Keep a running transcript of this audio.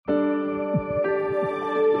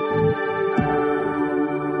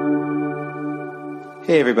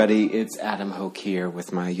Hey everybody, it's Adam Hoke here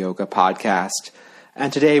with my yoga podcast.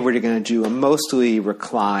 And today we're going to do a mostly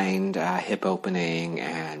reclined hip opening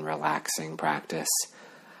and relaxing practice.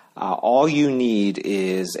 All you need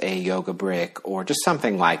is a yoga brick or just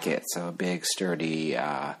something like it, so a big sturdy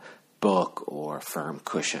book or firm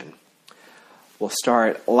cushion. We'll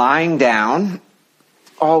start lying down,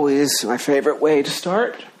 always my favorite way to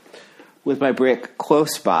start, with my brick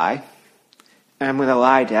close by. And I'm going to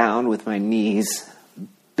lie down with my knees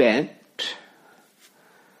bent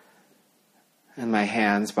and my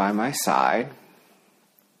hands by my side.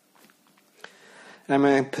 And I'm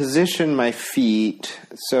going to position my feet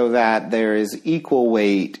so that there is equal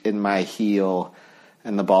weight in my heel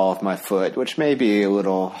and the ball of my foot, which may be a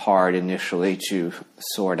little hard initially to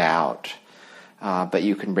sort out. But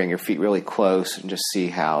you can bring your feet really close and just see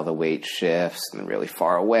how the weight shifts, and really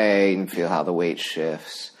far away and feel how the weight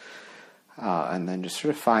shifts. And then just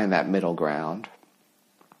sort of find that middle ground.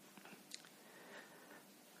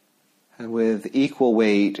 And with equal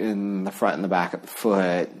weight in the front and the back of the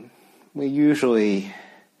foot, we usually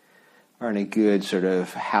are in a good sort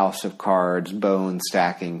of house of cards, bone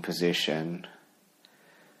stacking position,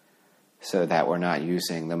 so that we're not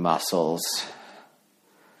using the muscles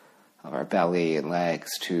of our belly and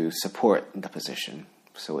legs to support the position,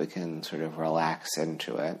 so we can sort of relax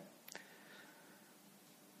into it.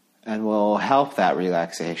 And we'll help that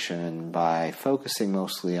relaxation by focusing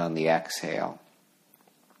mostly on the exhale.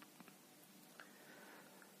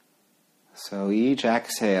 So each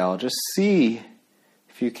exhale, just see,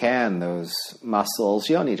 if you can, those muscles.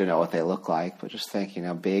 You don't need to know what they look like, but just think,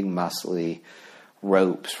 big muscly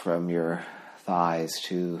ropes from your thighs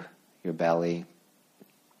to your belly.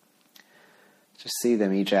 Just see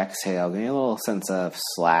them each exhale, getting a little sense of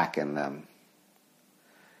slack in them.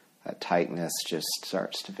 That tightness just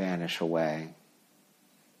starts to vanish away.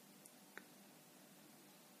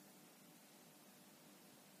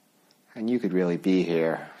 And you could really be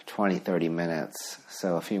here 20, 30 minutes.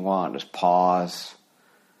 So if you want, just pause,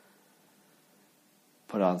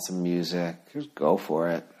 put on some music, just go for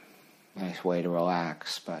it. Nice way to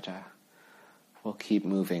relax, but we'll keep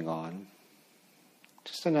moving on.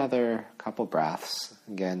 Just another couple breaths.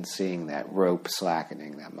 Again, seeing that rope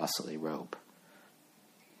slackening, that muscly rope.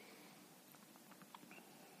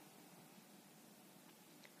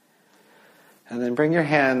 And then bring your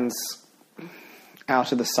hands out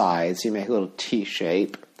to the sides. You make a little T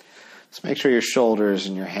shape. Just make sure your shoulders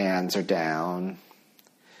and your hands are down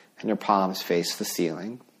and your palms face the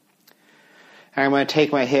ceiling. And I'm going to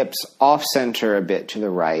take my hips off center a bit to the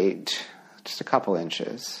right, just a couple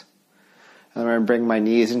inches. And I'm going to bring my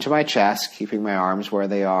knees into my chest, keeping my arms where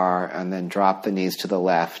they are, and then drop the knees to the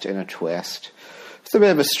left in a twist. It's a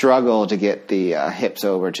bit of a struggle to get the hips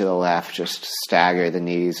over to the left. Just stagger the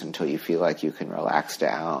knees until you feel like you can relax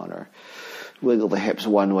down, or wiggle the hips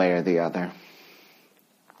one way or the other.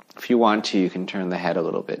 If you want to, you can turn the head a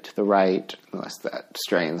little bit to the right, unless that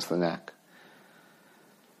strains the neck.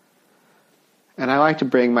 And I like to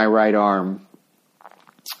bring my right arm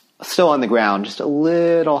still on the ground, just a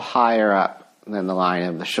little higher up than the line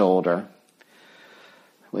of the shoulder,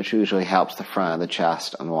 which usually helps the front of the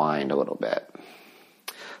chest unwind a little bit.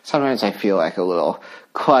 Sometimes I feel like a little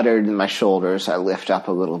cluttered in my shoulders. I lift up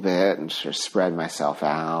a little bit and sort of spread myself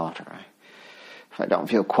out. Or if I don't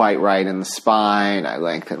feel quite right in the spine, I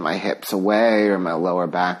lengthen my hips away or my lower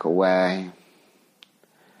back away.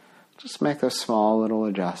 Just make those small little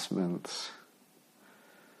adjustments.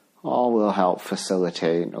 All will help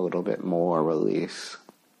facilitate a little bit more release.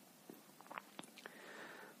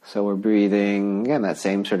 So we're breathing, again, that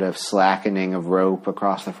same sort of slackening of rope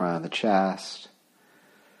across the front of the chest.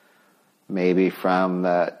 Maybe from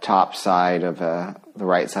the top side of the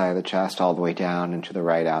right side of the chest all the way down into the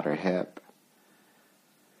right outer hip.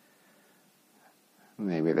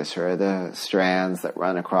 Maybe the sort of the strands that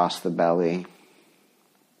run across the belly.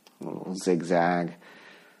 A little zigzag.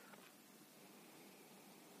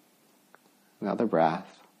 Another breath.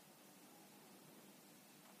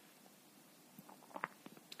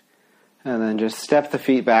 And then just step the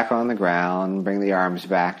feet back on the ground. Bring the arms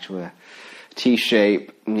back to a T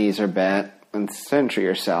shape. Knees are bent. And center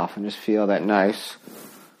yourself. And just feel that nice,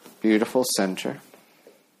 beautiful center.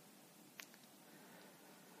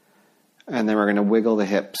 And then we're going to wiggle the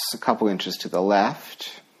hips a couple inches to the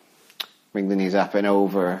left. Bring the knees up and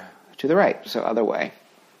over to the right. So other way.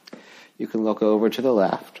 You can look over to the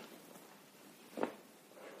left.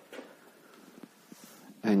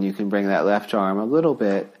 And you can bring that left arm a little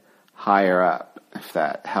bit higher up, if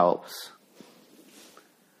that helps.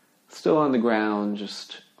 Still on the ground,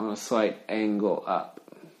 just on a slight angle up.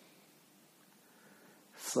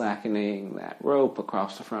 slackening that rope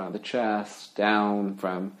across the front of the chest, down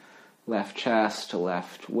from left chest to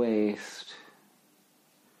left waist.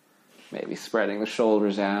 Maybe spreading the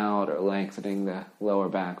shoulders out or lengthening the lower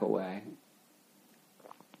back away.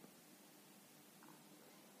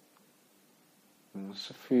 And just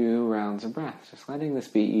a few rounds of breath, just letting this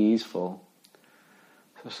be easeful.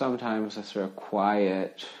 So sometimes a sort of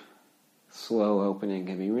quiet, slow opening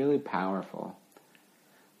can be really powerful.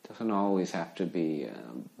 It doesn't always have to be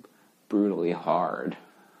brutally hard.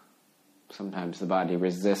 Sometimes the body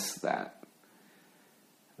resists that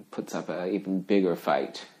and puts up an even bigger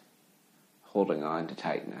fight, holding on to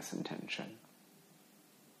tightness and tension.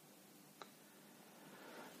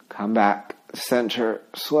 Come back, center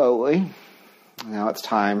slowly. Now it's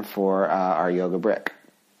time for our yoga brick.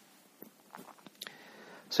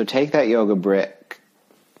 So take that yoga brick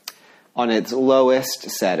on its lowest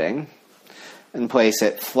setting and place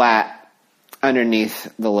it flat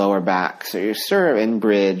underneath the lower back. So you're sort of in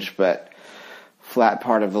bridge, but flat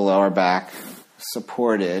part of the lower back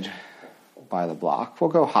supported by the block. We'll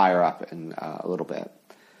go higher up in a little bit.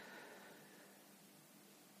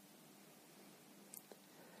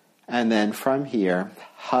 And then from here,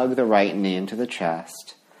 hug the right knee into the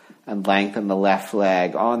chest and lengthen the left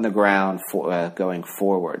leg on the ground going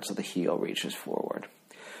forward so the heel reaches forward.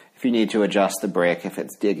 If you need to adjust the brick, if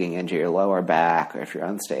it's digging into your lower back or if you're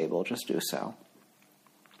unstable, just do so.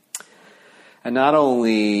 And not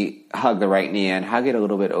only hug the right knee in, hug it a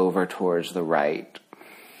little bit over towards the right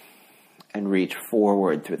and reach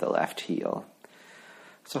forward through the left heel.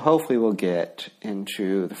 So hopefully we'll get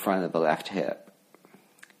into the front of the left hip.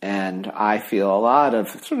 And I feel a lot of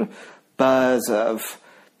sort of buzz of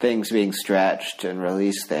things being stretched and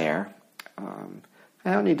released there.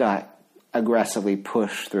 I don't need to aggressively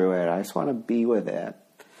push through it. I just want to be with it.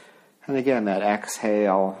 And again, that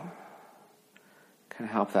exhale can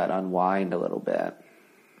help that unwind a little bit.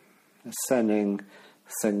 It's sending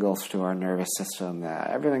signals to our nervous system that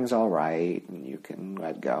everything's all right and you can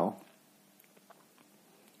let go.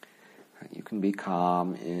 You can be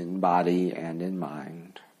calm in body and in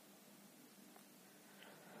mind.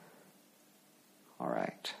 All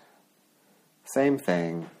right. Same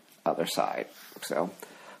thing, other side. So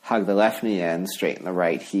hug the left knee in, straighten the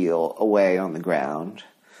right heel away on the ground.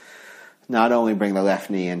 Not only bring the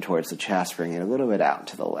left knee in towards the chest, bring it a little bit out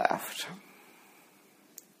to the left.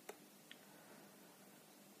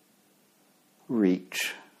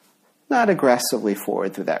 Reach, not aggressively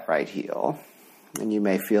forward through that right heel. And you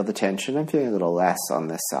may feel the tension. I'm feeling a little less on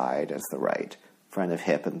this side as the right front of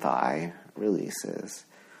hip and thigh releases.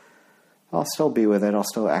 I'll still be with it. I'll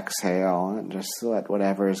still exhale and just let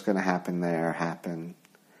whatever is going to happen there happen.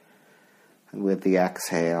 And with the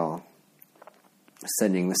exhale,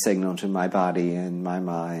 sending the signal to my body and my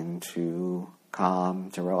mind to calm,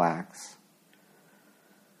 to relax.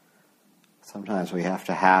 Sometimes we have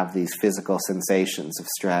to have these physical sensations of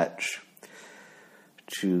stretch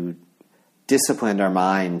to discipline our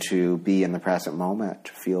mind to be in the present moment,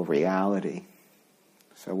 to feel reality.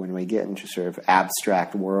 So when we get into sort of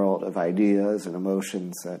abstract world of ideas and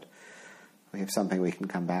emotions, that we have something we can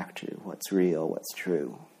come back to. What's real, what's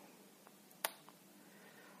true.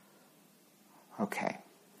 Okay.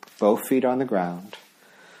 Both feet on the ground.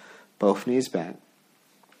 Both knees bent.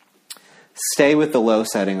 Stay with the low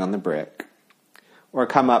setting on the brick. Or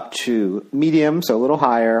come up to medium, so a little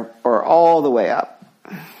higher, or all the way up.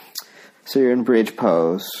 So you're in bridge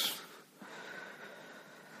pose.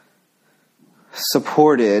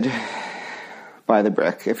 Supported by the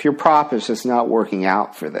brick. If your prop is just not working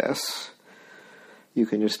out for this, you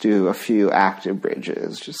can just do a few active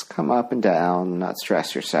bridges. Just come up and down, not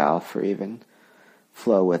stress yourself or even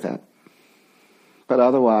flow with it. But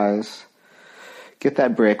otherwise, get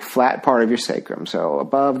that brick flat part of your sacrum. So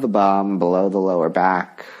above the bum, below the lower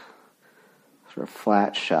back, sort of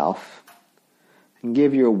flat shelf. And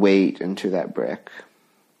give your weight into that brick.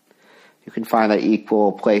 You can find that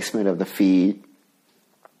equal placement of the feet.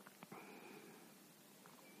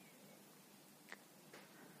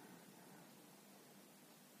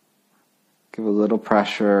 Give a little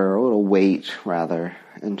pressure, or a little weight, rather,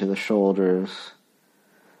 into the shoulders.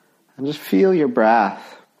 And just feel your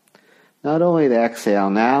breath. Not only the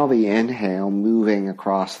exhale, now the inhale moving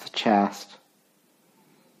across the chest.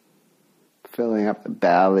 Filling up the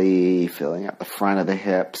belly, filling up the front of the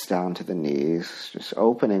hips down to the knees, just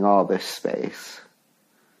opening all this space.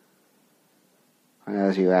 And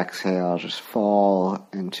as you exhale, just fall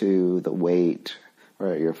into the weight,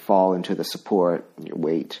 or you fall into the support, and your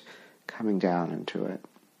weight coming down into it.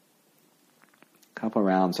 A couple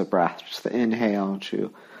rounds of breath, just the inhale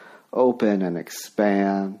to open and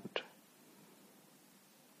expand.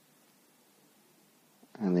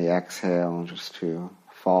 And the exhale just to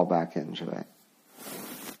fall back into it.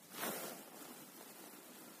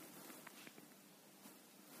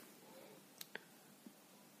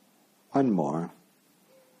 One more.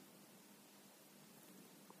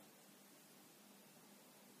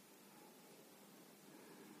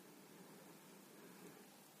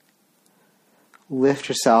 Lift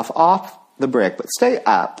yourself off the brick, but stay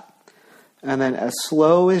up. And then as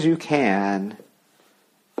slow as you can,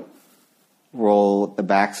 roll the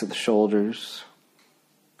backs of the shoulders,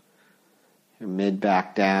 your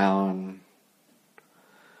mid-back down,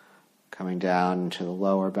 coming down into the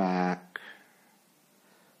lower back,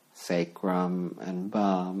 sacrum and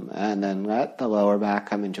bum, and then let the lower back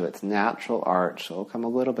come into its natural arch, so it'll come a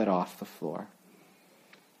little bit off the floor.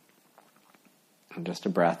 And just a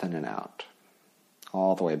breath in and out,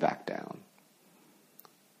 all the way back down.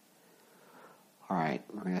 All right,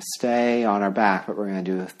 we're going to stay on our back, but we're going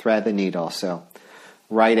to do thread the needle. So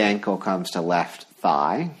right ankle comes to left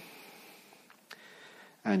thigh,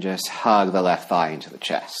 and just hug the left thigh into the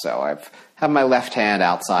chest. So I've have my left hand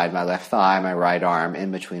outside my left thigh, my right arm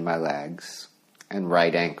in between my legs, and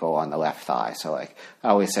right ankle on the left thigh. So like I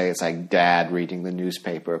always say, it's like dad reading the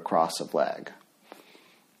newspaper across a leg.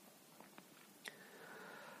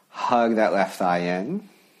 Hug that left thigh in,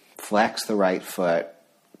 flex the right foot,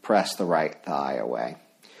 press the right thigh away.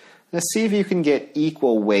 Let's see if you can get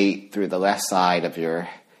equal weight through the left side of your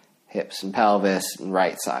hips and pelvis and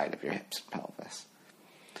right side of your hips and pelvis.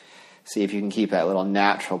 See if you can keep that little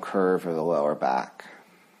natural curve of the lower back.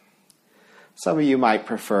 Some of you might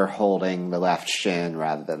prefer holding the left shin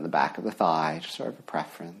rather than the back of the thigh, just sort of a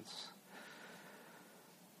preference.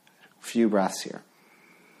 A few breaths here.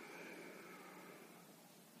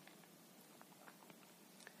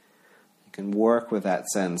 You can work with that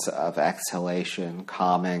sense of exhalation,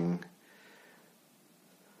 calming,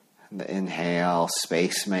 and the inhale,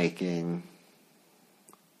 space making.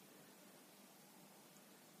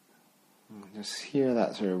 Just hear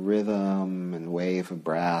that sort of rhythm and wave of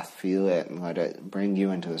breath, feel it, and let it bring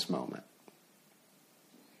you into this moment.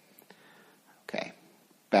 Okay,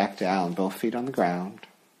 back down, both feet on the ground.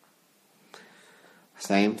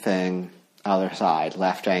 Same thing, other side,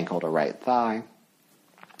 left ankle to right thigh.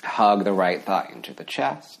 Hug the right thigh into the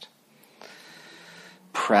chest.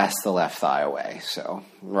 Press the left thigh away. So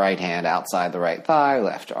right hand outside the right thigh,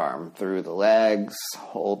 left arm through the legs,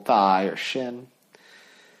 hold thigh or shin.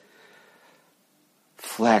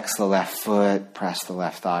 Flex the left foot, press the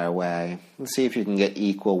left thigh away. And see if you can get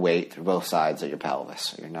equal weight through both sides of your pelvis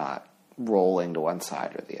so you're not rolling to one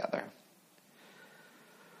side or the other.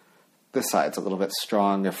 This side's a little bit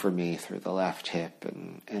stronger for me through the left hip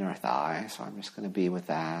and inner thigh, so I'm just going to be with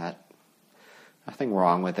that. Nothing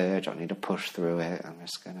wrong with it. Don't need to push through it. I'm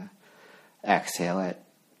just going to exhale it,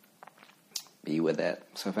 be with it.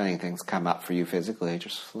 So if anything's come up for you physically,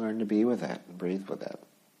 just learn to be with it and breathe with it.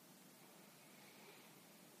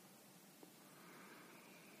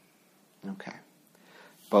 Okay.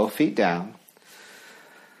 Both feet down.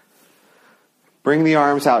 Bring the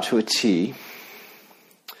arms out to a T,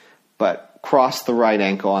 but cross the right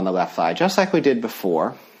ankle on the left thigh, just like we did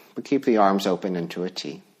before, but keep the arms open into a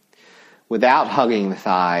T. Without hugging the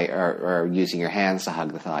thigh or using your hands to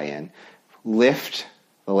hug the thigh in, lift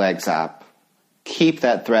the legs up, keep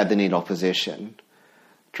that thread the needle position,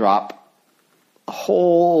 drop the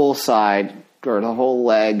whole side or the whole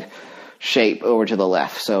leg shape over to the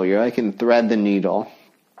left. So you're like in thread the needle,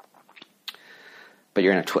 but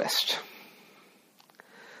you're in a twist.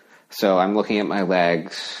 So I'm looking at my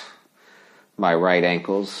legs, my right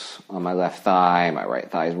ankle's on my left thigh, my right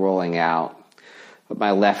thigh is rolling out, but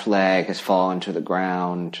my left leg has fallen to the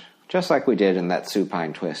ground, just like we did in that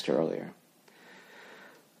supine twist earlier.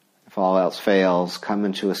 If all else fails, come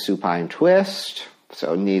into a supine twist,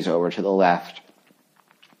 so knees over to the left,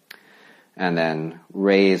 and then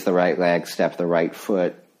raise the right leg, step the right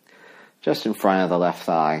foot just in front of the left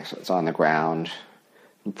thigh, so it's on the ground,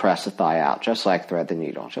 and press the thigh out, just like thread the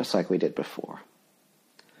needle, just like we did before.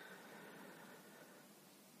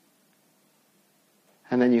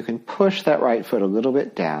 And then you can push that right foot a little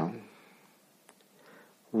bit down,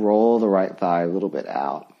 roll the right thigh a little bit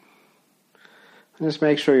out, and just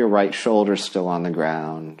make sure your right shoulder's still on the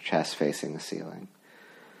ground, chest facing the ceiling.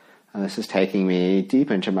 And this is taking me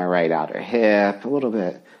deep into my right outer hip, a little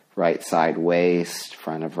bit right side waist,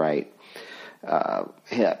 front of right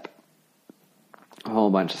hip. A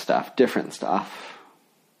whole bunch of stuff, different stuff.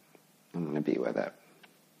 I'm going to be with it.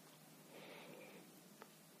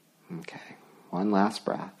 Okay, one last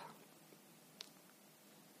breath.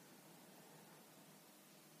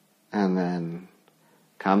 And then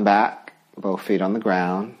come back, both feet on the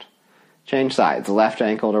ground, Change sides, left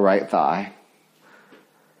ankle to right thigh.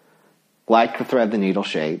 Like to thread the needle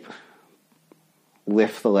shape.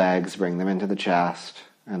 Lift the legs, bring them into the chest,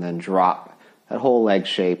 and then drop that whole leg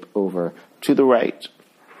shape over to the right.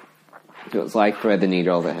 So it's like thread the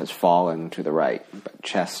needle that has fallen to the right, but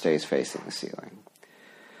chest stays facing the ceiling.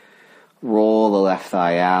 Roll the left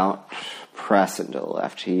thigh out, press into the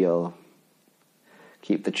left heel.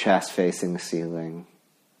 Keep the chest facing the ceiling.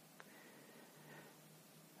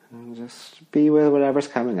 And just be with whatever's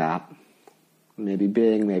coming up. Maybe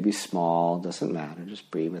big, maybe small, doesn't matter. Just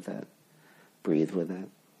breathe with it. Breathe with it.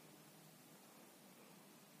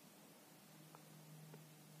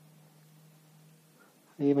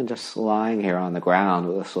 Even just lying here on the ground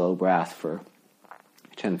with a slow breath for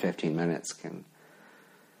 10-15 minutes can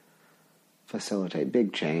facilitate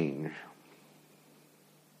big change.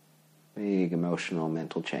 Big emotional,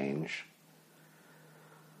 mental change.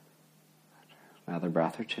 Another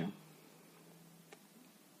breath or two.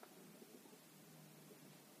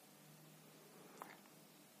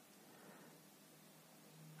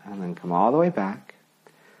 And then come all the way back.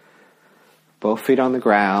 Both feet on the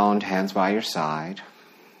ground, hands by your side.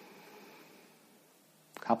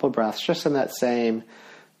 Couple breaths just in that same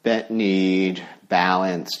bent knee,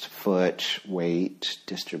 balanced foot, weight,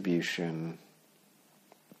 distribution.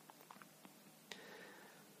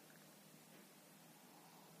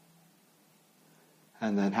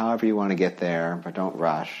 And then however you want to get there, but don't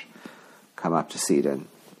rush, come up to seated.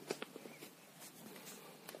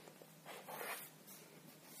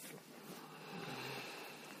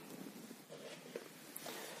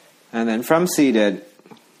 And then from seated,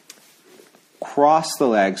 cross the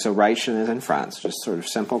legs, so right shin is in front. So just sort of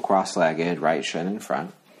simple cross-legged, right shin in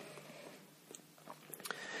front.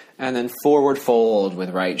 And then forward fold with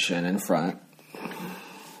right shin in front.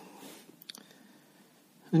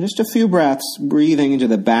 And just a few breaths, breathing into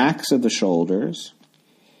the backs of the shoulders.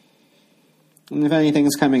 And if anything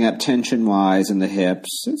is coming up tension-wise in the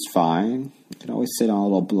hips, it's fine. You can always sit on a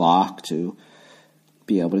little block to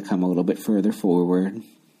be able to come a little bit further forward.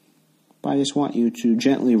 But I just want you to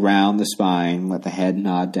gently round the spine, let the head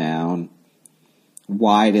nod down,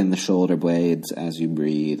 widen the shoulder blades as you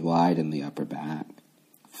breathe, widen the upper back.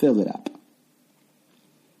 Fill it up.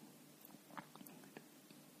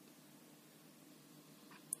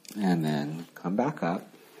 And then come back up.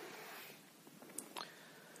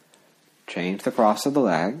 Change the cross of the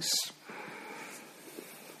legs.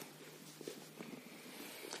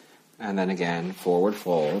 And then again, forward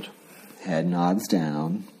fold. Head nods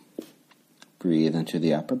down. Breathe into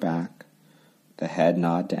the upper back. The head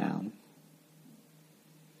nod down.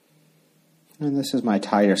 And this is my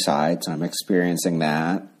tighter side, so I'm experiencing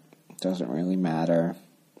that. It doesn't really matter.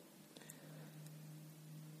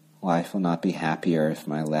 Life will not be happier if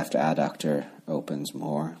my left adductor opens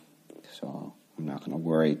more. So I'm not going to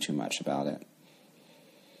worry too much about it.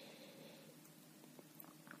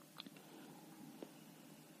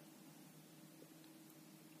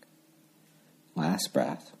 Last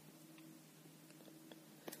breath.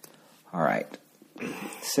 All right.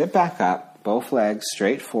 Sit back up, both legs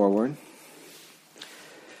straight forward.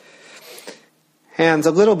 Hands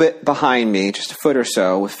a little bit behind me, just a foot or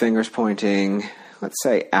so, with fingers pointing, let's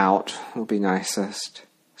say out will be nicest.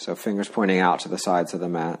 So fingers pointing out to the sides of the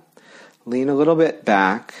mat. Lean a little bit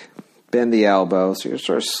back, bend the elbows, so you're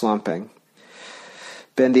sort of slumping.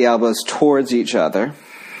 Bend the elbows towards each other.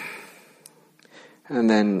 And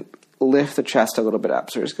then lift the chest a little bit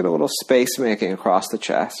up. So just get a little space making across the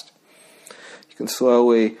chest. You can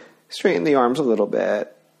slowly straighten the arms a little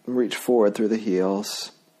bit, reach forward through the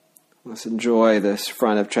heels. Let's enjoy this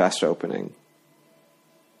front of chest opening.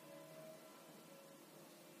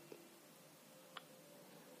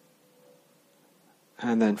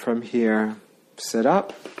 And then from here, sit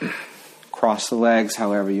up, cross the legs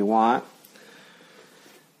however you want,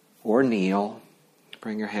 or kneel.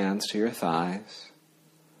 Bring your hands to your thighs.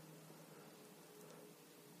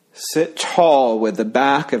 Sit tall with the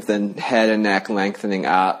back of the head and neck lengthening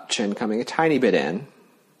up, chin coming a tiny bit in.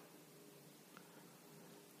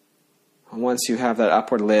 And once you have that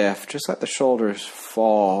upward lift, just let the shoulders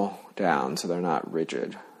fall down so they're not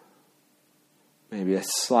rigid. Maybe a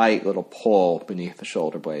slight little pull beneath the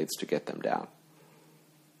shoulder blades to get them down.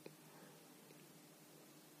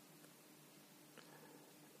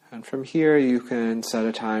 And from here you can set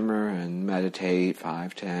a timer and meditate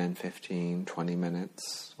 5, 10, 15, 20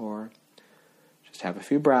 minutes, or just have a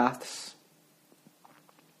few breaths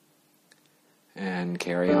and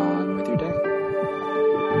carry on with your day.